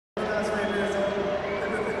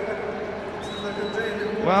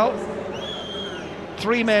Well,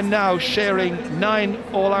 3 men now sharing 9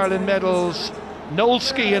 All-Ireland medals. Noel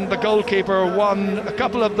Skehan, the goalkeeper, won a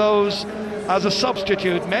couple of those as a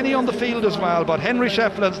substitute, many on the field as well, but Henry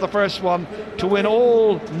Shefflin's the first one to win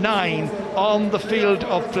all 9 on the field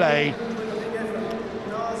of play.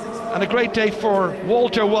 And a great day for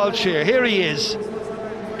Walter Walsh here. Here he is.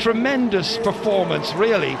 Tremendous performance,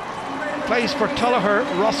 really. Plays for Tullogher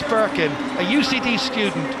Ross Birkin, a UCD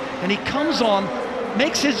student, and he comes on,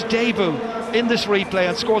 makes his debut in this replay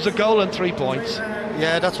and scores a goal and 3 points.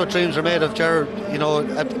 Yeah, that's what dreams are made of, Gerard. You know,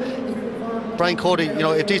 Brian Cody, you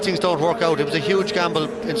know, if these things don't work out, it was a huge gamble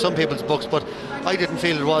in some people's books, but I didn't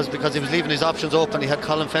feel it was, because he was leaving his options open. He had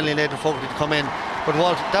Colin Fennelly and Aidan Fogarty to come in, but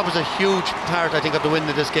that was a huge part, I think, of the win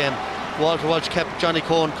of this game. Walter Walsh kept Johnny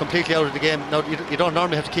Cohen completely out of the game. Now, you don't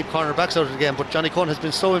normally have to keep cornerbacks out of the game, but Johnny Cohen has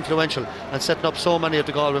been so influential and setting up so many of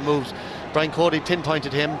the Galway moves. Brian Cody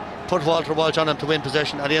pinpointed him, put Walter Walsh on him to win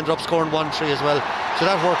possession, and he ended up scoring 1-3 as well. So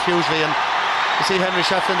that worked hugely. And you see Henry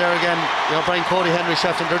Shefflin there again, you know, Brian Cody, Henry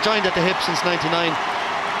Shefflin, they're joined at the hip since '99.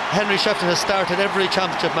 Henry Shefflin has started every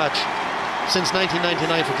championship match since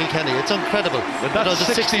 1999 for Kilkenny. It's incredible. But that's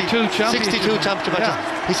 62 championship matches.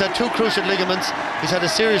 Yeah. He's had 2 cruciate ligaments, he's had a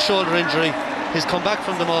serious shoulder injury, he's come back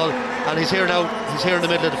from them all, and he's here now, he's here in the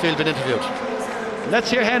middle of the field being interviewed. Let's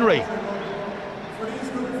hear Henry.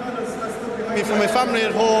 For my family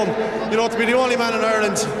at home, you know, to be the only man in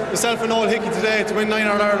Ireland, myself and Noel Hickey today, to win 9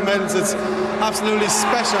 All-Ireland medals, it's absolutely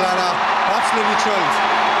special, and absolutely thrilled.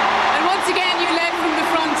 And once again, you led from the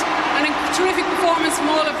front, and a terrific performance from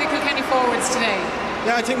all of the Kilkenny forwards today.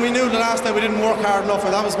 Yeah, I think we knew the last night we didn't work hard enough,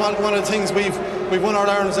 and that was one of the things we've won our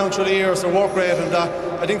Irelands down through the years, so work rate, and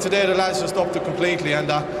I think today the lads just upped it completely,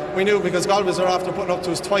 and we knew, because Galway are after putting up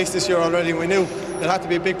to us twice this year already, and we knew it had to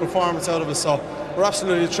be a big performance out of us, so we're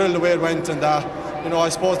absolutely thrilled the way it went, and you know, I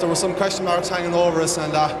suppose there were some question marks hanging over us,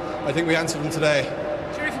 and I think we answered them today.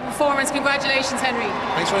 Terrific performance, congratulations, Henry.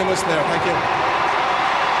 Thanks very much there, thank you.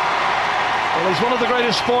 Well, he's one of the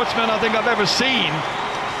greatest sportsmen I think I've ever seen,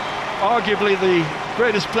 arguably the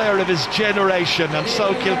greatest player of his generation, and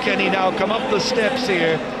so Kilkenny now come up the steps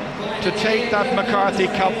here to take that McCarthy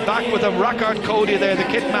Cup. Back with him, Rackard Cody there, the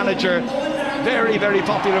kit manager, very, very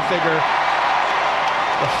popular figure.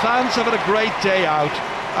 The fans have had a great day out,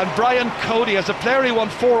 and Brian Cody, as a player, he won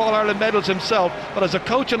 4 All-Ireland medals himself, but as a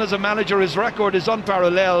coach and as a manager, his record is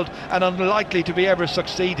unparalleled and unlikely to be ever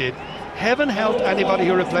succeeded. Heaven help anybody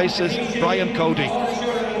who replaces Brian Cody.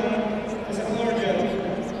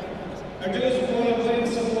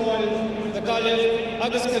 The Galway,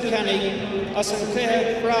 Agus Kilkenny, as an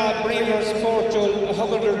Clare, Bra, Breeders, Portugal, a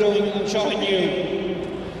Hugger doing and showing you.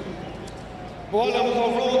 Bolam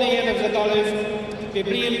Coroni and of the Galway.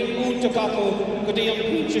 Biblian Untakapo, Godium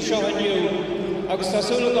Pinch showing you. Agus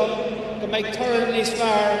Tasulagum to make thoroughly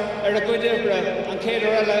smart, a good Ibra, and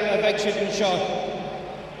Caderella of exit and shot.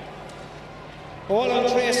 All on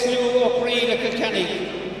Trace Lou of Green of Kilkenny.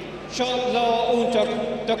 Shot Law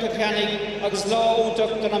Untak, Kilkenny, Agus Law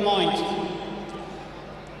Untak to the mind.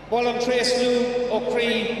 All on Trace Lou of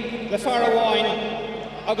Green, the Farawine,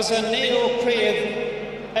 Agus a Neo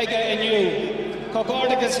Crave, Ega and you.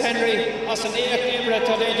 Cogordigus Henry, as an Each Ibra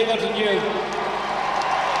to Lady Gotten you.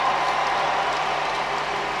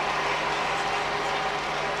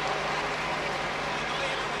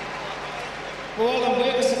 Ball and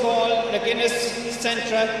Wiggis the ball, the Guinness,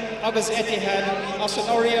 Centra, Agus Etihad, as an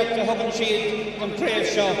Oriak to Huggan Shield, and Crave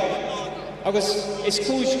Shaw. Agus is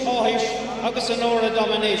Kush Ohish, Agus an Ora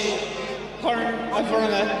Dominish, Corn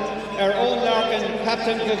Averna, our own Larkin,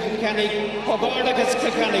 Captain Kilkenny, Cogordigus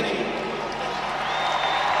Kilkenny.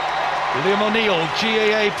 Liam O'Neill,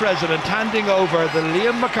 GAA President, handing over the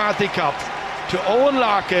Liam McCarthy Cup to Owen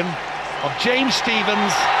Larkin of James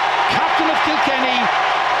Stephens, Captain of Kilkenny,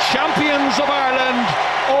 Champions of Ireland,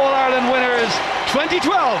 All-Ireland winners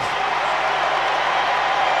 2012.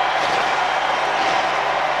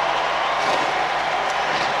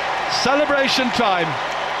 Celebration time.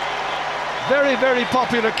 Very, very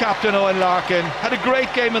popular captain Owen Larkin. Had a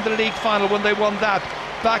great game in the league final when they won that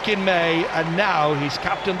back in May, and now he's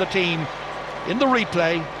captained the team in the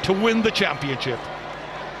replay to win the championship.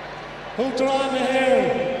 Hútran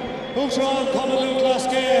here, Hútran Conaluke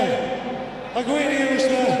last game. Aguini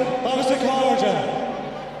Ursula, obviously Corja.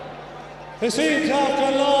 The scene clock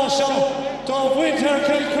and law shot to Winter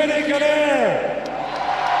Kilkenny Galway.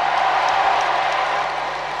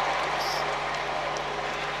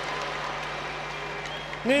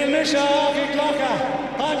 Neil Misha, Augie Glocka,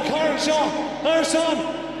 and Cornshaw, her son,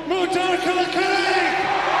 Mutar Kilkenny.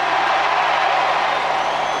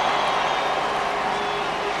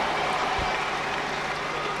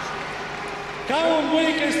 Gowan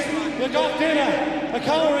weakest, the got dinner, a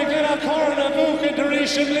cowering dinner, corn, a book, and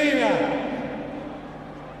Dorisham Lena.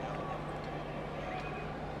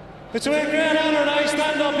 It's a great honour that I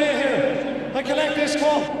stand up here and collect this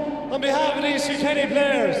cup on behalf of these Kilkenny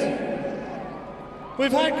players.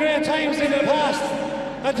 We've had great times in the past,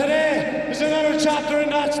 and today is another chapter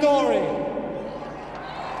in that story.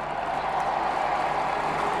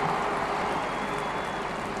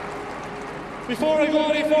 Before I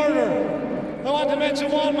go any further, I want to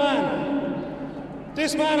mention one man.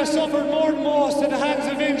 This man has suffered more than most at the hands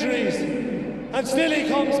of injuries, and still he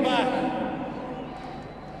comes back.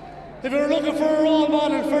 If you're looking for a role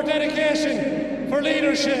model for dedication, for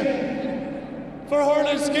leadership, for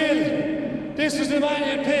hurling skill, this is the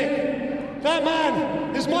man you'd pick. That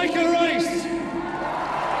man is Michael Rice.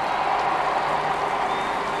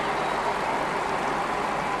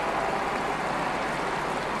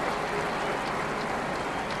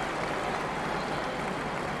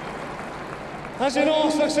 As you know,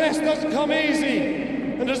 success doesn't come easy,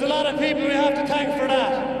 and there's a lot of people we have to thank for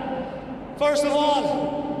that. First of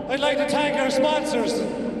all, I'd like to thank our sponsors,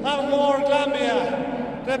 Avonmore,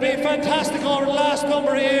 Glanbia. They've been fantastic over the last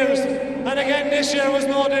number of years, and again this year was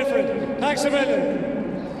no different. Thanks a million.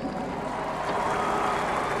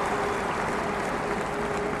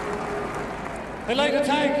 I'd like to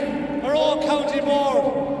thank our own county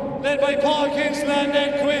board, led by Paul Kinsella and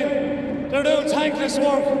Ned Quinn. They're doing thankless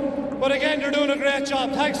work, but again they're doing a great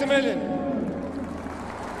job. Thanks a million.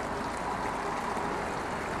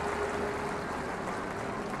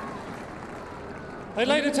 I'd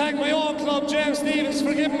like to thank my own club, James Stevens,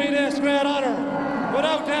 for giving me this great honour.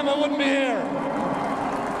 Without them, I wouldn't be here.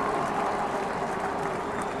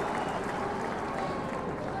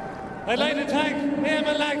 I'd like to thank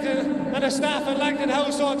Eamon Langton and the staff at Langton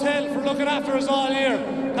House Hotel for looking after us all year.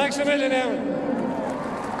 Thanks a million, Eamon.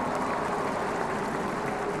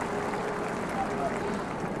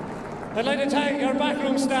 I'd like to thank our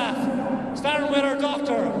backroom staff, starting with our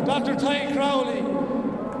doctor, Dr. Ty Crowley.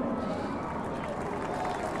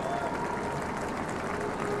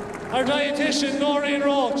 Our dietitian, Noreen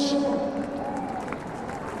Roach.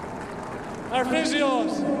 Our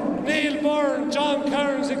physios, Neil Byrne, John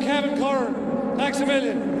Kearns and Kevin Curran. Thanks a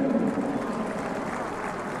million.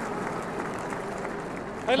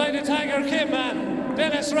 I'd like to thank our kit man,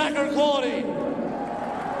 Dennis Racker Cody.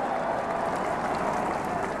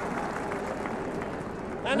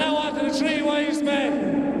 And now on to the three wise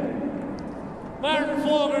men. Martin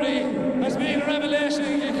Fogarty has been a revelation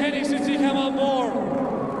in Kilkenny since he came on board.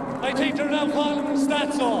 I think they're now calling him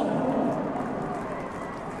Statso.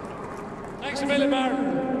 Thanks a million, Martin.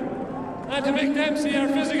 And to Mick Dempsey, our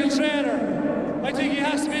physical trainer. I think he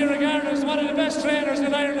has to be regarded as one of the best trainers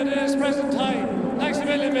in Ireland at this present time. Thanks a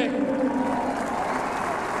million, Mick.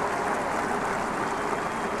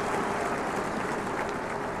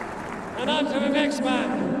 And on to the next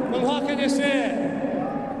man. Well, what can you say?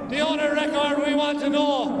 The only record we want to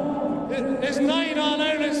know is 9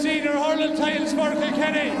 All-Ireland senior hurling titles for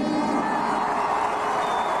Kilkenny.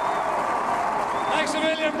 Thanks a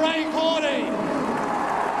million, Brian Cody.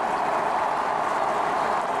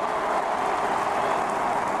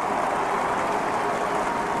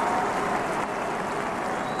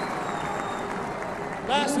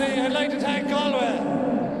 Lastly, I'd like to thank Galway.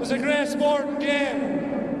 It was a great sporting game.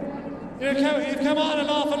 You've come on an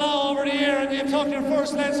awful lot over the year and you've took your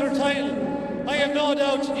first Leinster title. I have no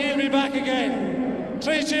doubt you'll be back again.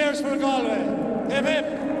 3 cheers for Galway. Hip hip.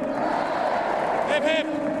 Hip hip.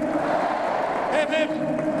 Hip hip.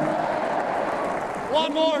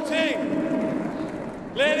 One more thing.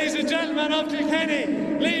 Ladies and gentlemen of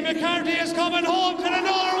Kilkenny, Lee McCarthy is coming home to the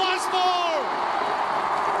North once more.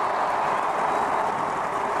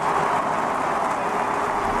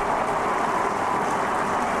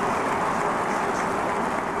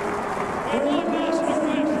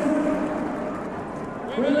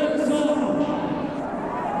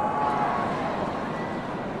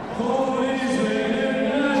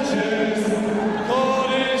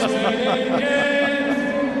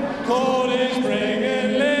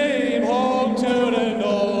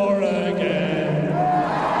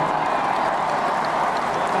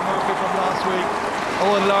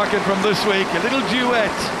 From this week, a little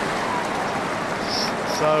duet.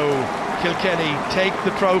 So Kilkenny take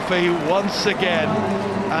the trophy once again,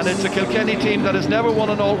 and it's a Kilkenny team that has never won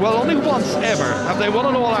an only once ever have they won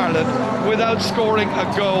an All-Ireland without scoring a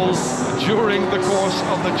goal during the course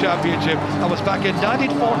of the championship. That was back in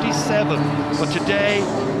 1947, but today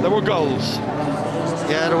there were goals.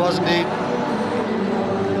 Yeah, there was indeed.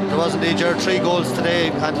 There was indeed. There are 3 goals today,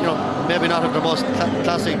 and maybe not of the most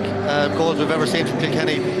classic goals we've ever seen from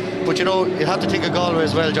Kilkenny, but you know, you have to think of Galway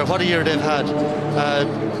as well, Ger. What a year they've had.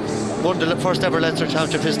 Won the first ever Leinster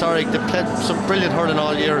Championship, historic. They played some brilliant hurling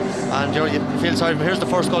all year, and you know, you feel sorry. Here's the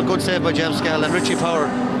first goal, good save by James Scale, and Richie Power,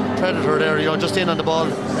 predator there, you know, just in on the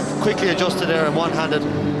ball, quickly adjusted there and one-handed.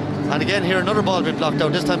 And again here, another ball being blocked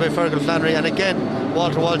out, this time by Fergal Flannery, and again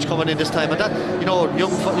Walter Walsh coming in this time. And that, you know,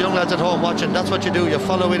 young lads at home watching, that's what you do. You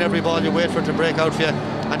follow in every ball, you wait for it to break out for you.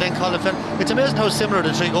 And then Colin Fenn, it's amazing how similar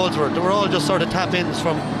the 3 goals were. They were all just sort of tap-ins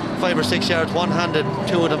from 5 or 6 yards, one-handed,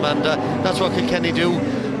 2 of them, and that's what Kilkenny do.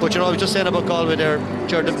 But you know, I was just saying about Galway there,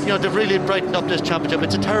 Jared, you know, they've really brightened up this championship.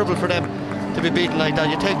 It's terrible for them to be beaten like that.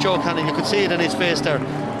 You take Joe Cannon, you could see it in his face there.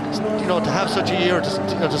 You know, to have such a year,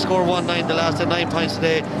 to score 1-9 the last 9 points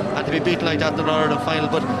today, and to be beaten like that in an Ireland final.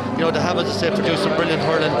 But you know, to have, as I say, produced some brilliant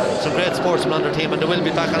hurling, some great sportsmen on their team, and they will be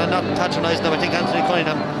back. And I'm not patronising them. I think Anthony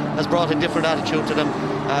Cunningham has brought a different attitude to them.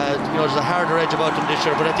 You know, there's a harder edge about them this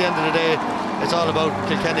year. But at the end of the day, it's all about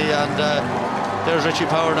Kilkenny, and there's Richie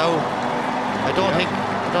Power now. I don't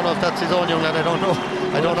know if that's his own young lad. I don't know.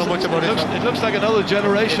 I don't know much about it. It looks like another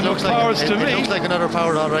generation of Powers to me. It looks like another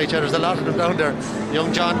Power, all right. Yeah, there's a lot of them down there.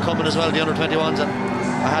 Young John coming as well, the under-21s. And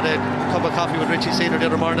I had a cup of coffee with Richie Senior the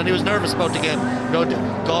other morning, and he was nervous about the game. You know,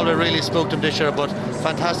 Galway really spooked him this year, but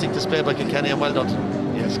fantastic display by Kilkenny, and well done.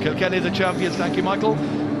 Yes, Kilkenny the champions. Thank you, Michael.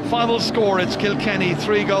 Final score: it's Kilkenny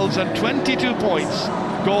 3 goals and 22 points.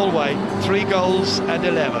 Galway 3 goals and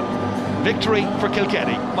 11. Victory for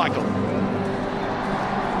Kilkenny. Michael.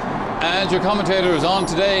 And your commentators on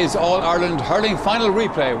today's All-Ireland hurling final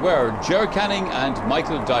replay were Ger Canning and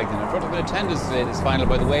Michael Duignan. In front of an attendance today, this final,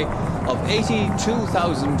 by the way, of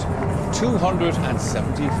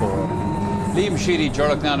 82,274. Liam Sheedy,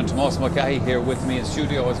 Ger Canning and Tomás Mulcahy here with me in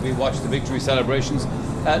studio as we watch the victory celebrations.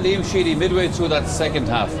 Liam Sheedy, midway through that second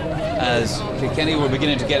half, as Kilkenny were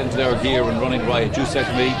beginning to get into their gear and running riot, you said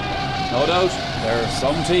to me, no doubt, there's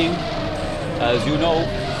some team, as you know.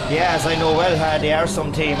 Yeah, as I know well, they are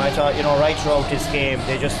some team. I thought, you know, right throughout this game,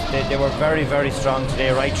 they were very, very strong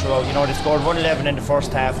today, right throughout. You know, they scored 111 in the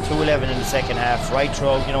first half, 211 in the second half, right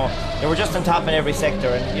throughout. You know, they were just on top in every sector.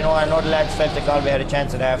 And, you know, I know the lads felt that Galway had a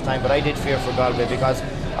chance at half time, but I did fear for Galway because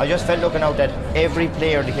I just felt looking out that every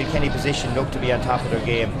player in the Kilkenny position looked to be on top of their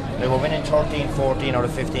game. They were winning 13, 14 out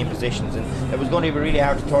of 15 positions, and it was going to be really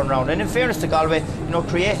hard to turn around. And in fairness to Galway, you know,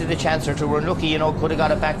 created a chance or two. Were unlucky, you know, could have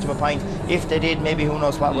got it back to a point. If they did, maybe who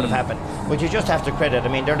knows what would have happened. But you just have to credit. I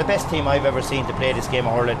mean, they're the best team I've ever seen to play this game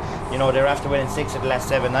of hurling. You know, they're after winning 6 of the last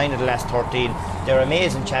 7, 9 of the last 13. They're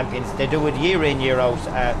amazing champions. They do it year in, year out.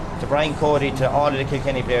 To Brian Cody, to all of the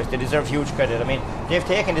Kilkenny players, they deserve huge credit. I mean, they've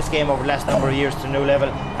taken this game over the last number of years to a new level,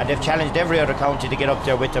 and they've challenged every other county to get up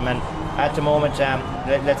there with them. And at the moment,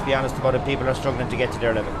 let's be honest about it, people are struggling to get to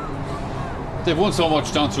their level. They've won so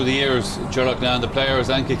much down through the years, Ger now, the players,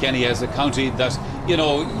 and Kilkenny as a county that, you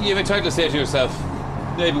know, you've been trying to say to yourself,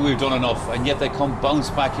 maybe we've done enough, and yet they come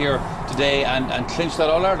bounce back here today and clinch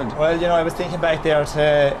that All-Ireland. Well, you know, I was thinking back there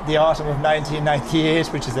to the autumn of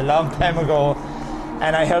 1998, which is a long time ago,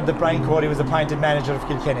 and I heard that Brian Cody was appointed manager of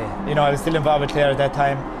Kilkenny. You know, I was still involved with Clare at that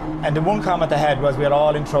time, and the one comment I had was, we're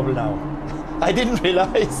all in trouble now. I didn't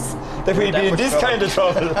realise that we'd be in this kind of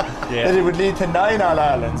trouble, that it would lead to 9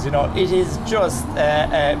 All-Irelands. You know, it is just,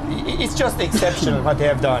 it's just exceptional what they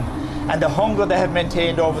have done. And the hunger they have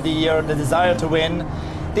maintained over the year, the desire to win,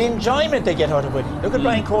 the enjoyment they get out of winning. Look at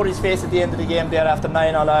Brian Cody's face at the end of the game there after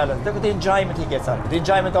 9 All-Ireland. Look at the enjoyment he gets out of it, the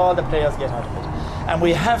enjoyment all the players get out of it. And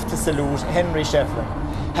we have to salute Henry Shefflin.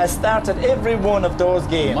 Has started every one of those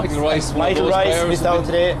games. Michael Rice missed out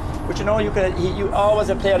today. But you know, you always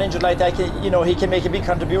a player injured like that, you know, he can make a big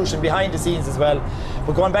contribution behind the scenes as well.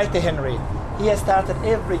 But going back to Henry, he has started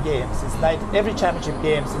every game every championship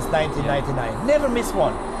game since 1999. Never missed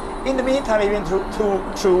one. In the meantime, he went through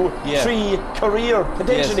 3 career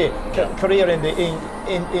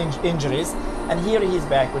injuries, and here he is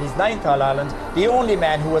back with his 9th All-Ireland, the only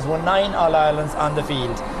man who has won 9 All-Irelands on the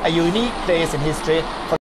field. A unique place in history for